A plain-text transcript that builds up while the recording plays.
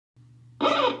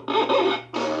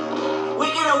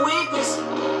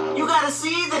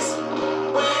see this.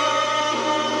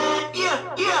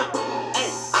 Yeah. Hey,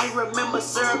 I remember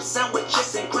syrup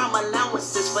sandwiches and crime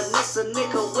allowances. Finesse a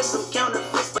nigga with some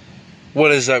counterfeits.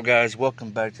 What is up, guys? Welcome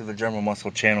back to the German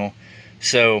Muscle channel.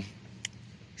 So,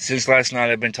 since last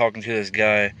night I've been talking to this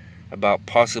guy about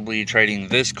possibly trading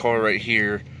this car right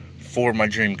here for my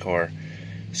dream car.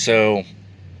 So,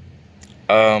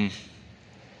 I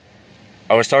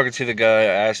was talking to the guy.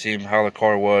 I asked him how the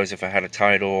car was, if I had a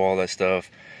title, all that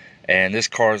stuff. And this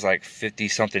car is like 50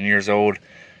 something years old.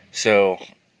 So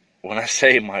when I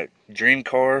say my dream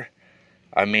car,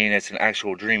 I mean it's an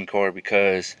actual dream car,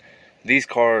 because these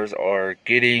cars are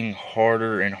getting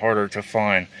harder and harder to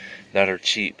find that are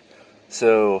cheap.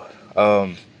 So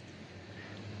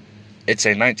it's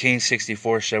a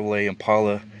 1964 Chevrolet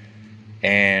Impala,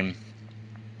 and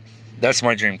that's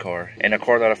my dream car. And the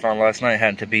car that I found last night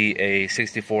happened to be a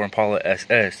 64 Impala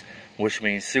SS, which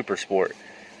means super sport.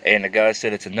 And the guy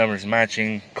said it's a numbers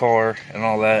matching car and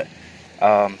all that.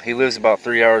 He lives about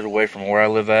 3 hours away from where I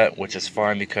live at, which is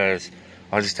fine because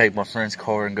I'll just take my friend's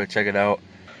car and go check it out.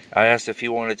 I asked if he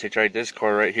wanted to trade this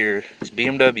car right here, it's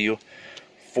BMW,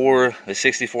 for the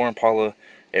 64 Impala.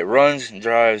 It runs and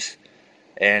drives,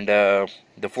 and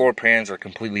the floor pans are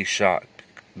completely shot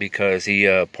because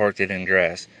he parked it in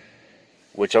grass.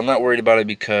 Which I'm not worried about it,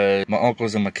 because my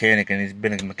uncle's a mechanic, and he's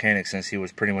been a mechanic since he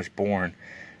was pretty much born.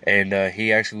 And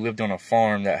he actually lived on a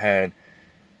farm that had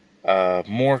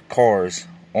more cars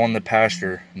on the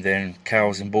pasture than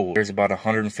cows and bulls. There's about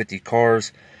 150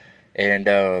 cars, and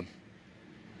the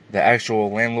actual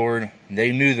landlord,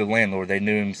 they knew the landlord. They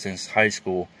knew him since high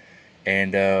school,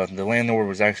 and the landlord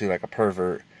was actually like a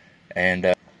pervert,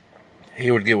 and he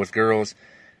would get with girls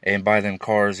and buy them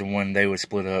cars, and when they would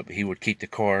split up, he would keep the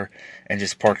car and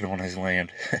just park it on his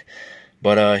land.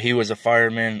 But he was a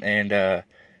fireman, and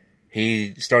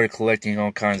he started collecting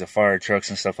all kinds of fire trucks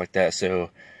and stuff like that. So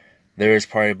there's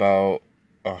probably about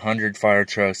 100 fire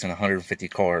trucks and 150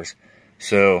 cars.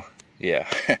 So yeah.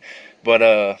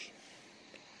 But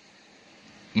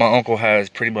my uncle has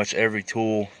pretty much every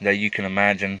tool that you can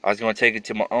imagine. I was going to take it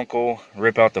to my uncle,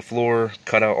 rip out the floor,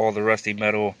 cut out all the rusty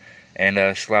metal,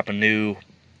 and slap a new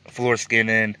floor skin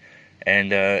in,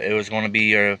 and it was going to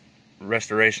be a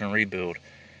restoration and rebuild.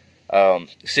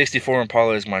 64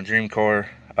 Impala is my dream car.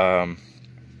 I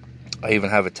even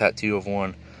have a tattoo of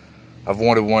one. I've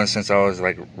wanted one since I was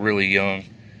like really young.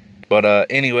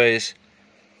 But anyways,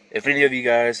 if any of you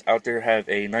guys out there have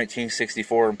a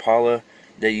 1964 Impala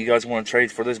that you guys want to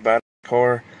trade for this bad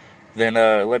car, then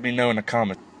let me know in the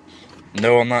comments.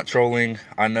 No, I'm not trolling.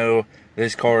 I know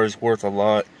this car is worth a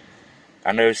lot.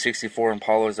 I know 64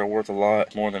 Impalas are worth a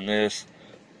lot more than this.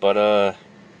 But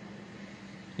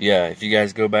yeah, if you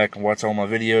guys go back and watch all my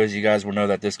videos, you guys will know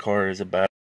that this car is a bad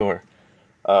car.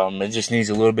 It just needs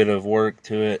a little bit of work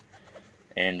to it,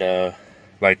 and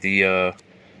like it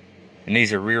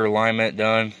needs a rear alignment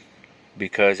done,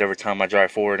 because every time I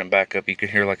drive forward and back up, you can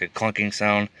hear like a clunking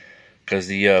sound, because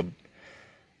the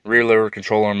rear lever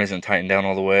control arm isn't tightened down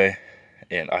all the way,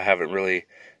 and I haven't really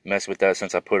messed with that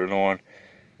since I put it on.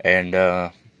 And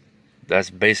that's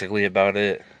basically about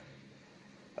it.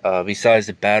 Besides,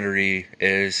 the battery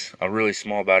is a really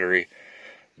small battery.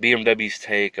 BMWs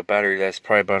take a battery that's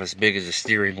probably about as big as a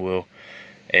steering wheel,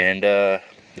 and the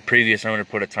previous owner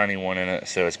put a tiny one in it,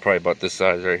 so it's probably about this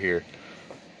size right here.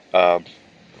 But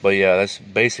yeah, that's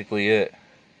basically it.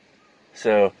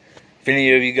 So if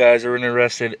any of you guys are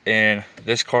interested in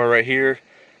this car right here,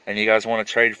 and you guys want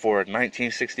to trade for a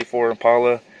 1964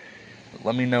 Impala,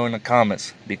 let me know in the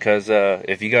comments, because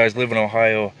if you guys live in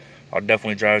Ohio, I'll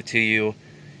definitely drive to you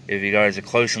if you guys are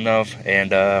close enough. And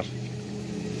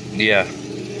yeah,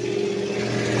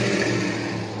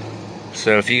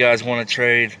 so if you guys want to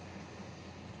trade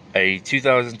a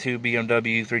 2002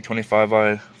 BMW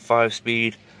 325i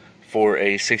 5-speed for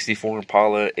a 64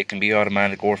 Impala, it can be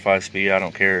automatic or 5-speed, I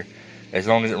don't care, as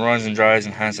long as it runs and drives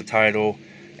and has a title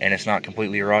and it's not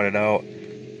completely rotted out,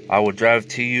 I will drive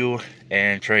to you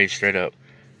and trade straight up.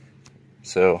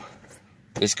 So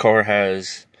this car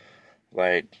has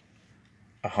like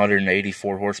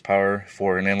 184 horsepower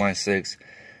for an inline six,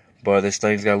 but this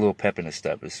thing's got a little pep in its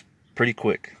step. It's pretty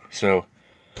quick. So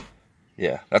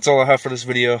yeah, that's all I have for this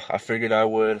video. I figured I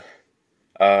would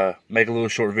make a little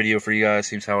short video for you guys.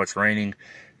 Seems how it's raining,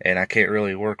 and I can't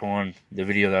really work on the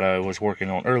video that I was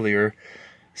working on earlier.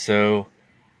 So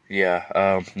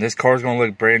yeah, this car's gonna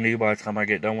look brand new by the time I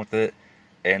get done with it,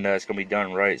 and it's gonna be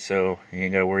done right, so you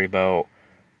ain't gotta worry about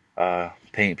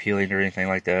paint peeling or anything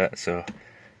like that. So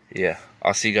yeah,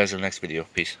 I'll see you guys in the next video.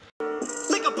 Peace.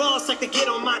 to get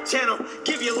on my channel.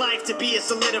 Give your life to be a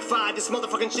solidified. This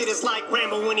motherfucking shit is like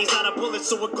Rambo when he's out of bullets.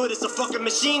 So what good is a fucking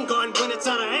machine gun when it's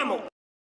out of ammo?